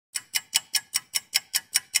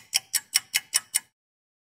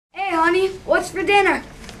honey. What's for dinner?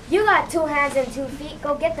 You got 2 hands and 2 feet.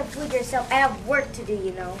 Go get the food yourself. I have work to do,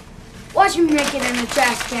 you know. Watch me make it in the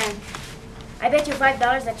trash can. I bet you $5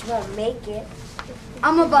 that you won't make it.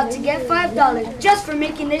 I'm about to get $5 just for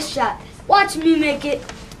making this shot. Watch me make it.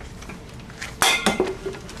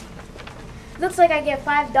 Looks like I get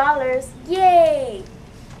 $5. Yay!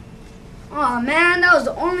 Aw, man, that was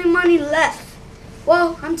the only money left.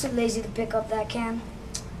 Well, I'm too lazy to pick up that can.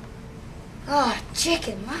 Ah,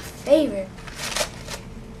 chicken, my favorite.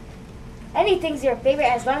 Anything's your favorite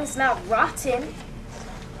as long as it's not rotten.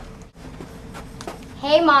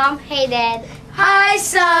 Hey Mom, hey Dad. Hi,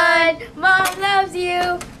 son! Mom loves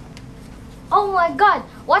you! Oh my God,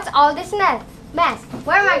 what's all this mess?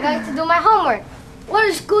 Where am I going to do my homework? What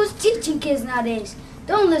are schools teaching kids nowadays?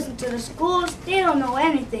 Don't listen to the schools, they don't know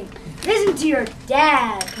anything. Listen to your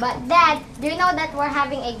dad. But Dad, do you know that we're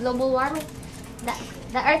having a global warming?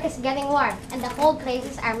 The earth is getting warm and the cold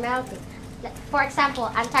places are melting. For example,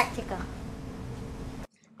 Antarctica.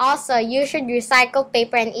 Also, you should recycle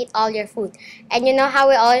paper and eat all your food. And you know how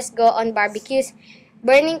we always go on barbecues?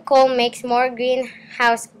 Burning coal makes more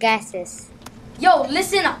greenhouse gases. Yo,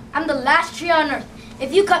 listen up. I'm the last tree on earth.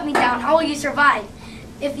 If you cut me down, how will you survive?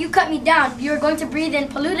 If you cut me down, you're going to breathe in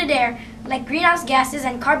polluted air like greenhouse gases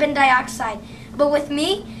and carbon dioxide. But with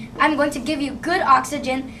me, I'm going to give you good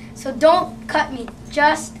oxygen, so don't cut me.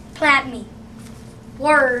 Just plant me.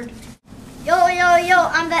 Word. Yo,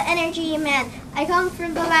 I'm the energy man. I come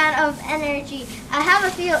from the land of energy. I have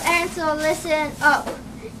a few errands, so listen up.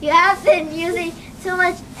 You have been using too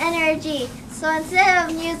much energy. So instead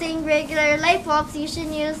of using regular light bulbs, you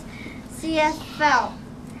should use CFL.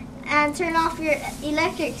 And turn off your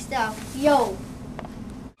electric stuff. Yo.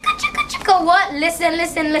 What?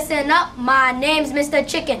 Listen up. My name's Mr.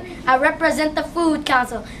 Chicken. I represent the Food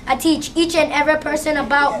Council. I teach each and every person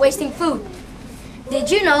about wasting food. Did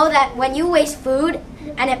you know that when you waste food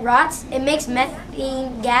and it rots, it makes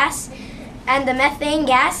methane gas? And the methane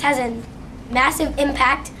gas has a massive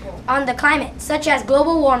impact on the climate, such as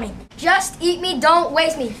global warming. Just eat me, don't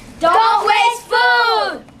waste me. Don't waste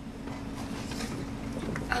food!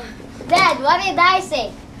 Dad, what did I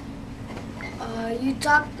say? You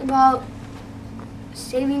talked about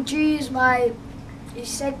saving trees by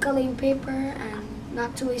recycling paper and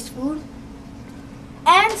not to waste food.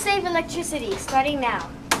 And save electricity starting now.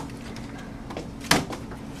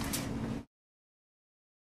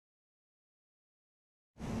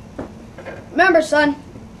 Remember, son,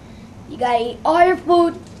 you gotta eat all your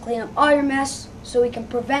food, clean up all your mess, so we can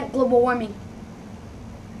prevent global warming.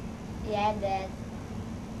 Yeah, Dad.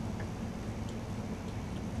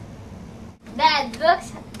 Dad,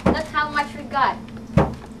 look how much we got.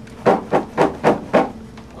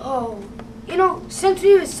 Oh, you know, since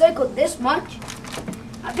we recycled this much,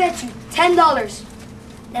 I bet you $10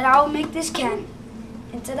 that I will make this can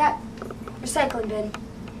into that recycling bin.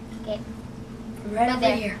 Okay. Right Go over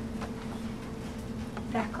there. here.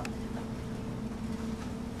 Back up.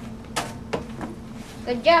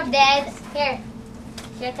 Good job, Dad. Here,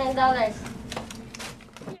 $10.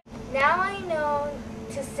 Now I know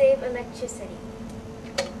to save electricity.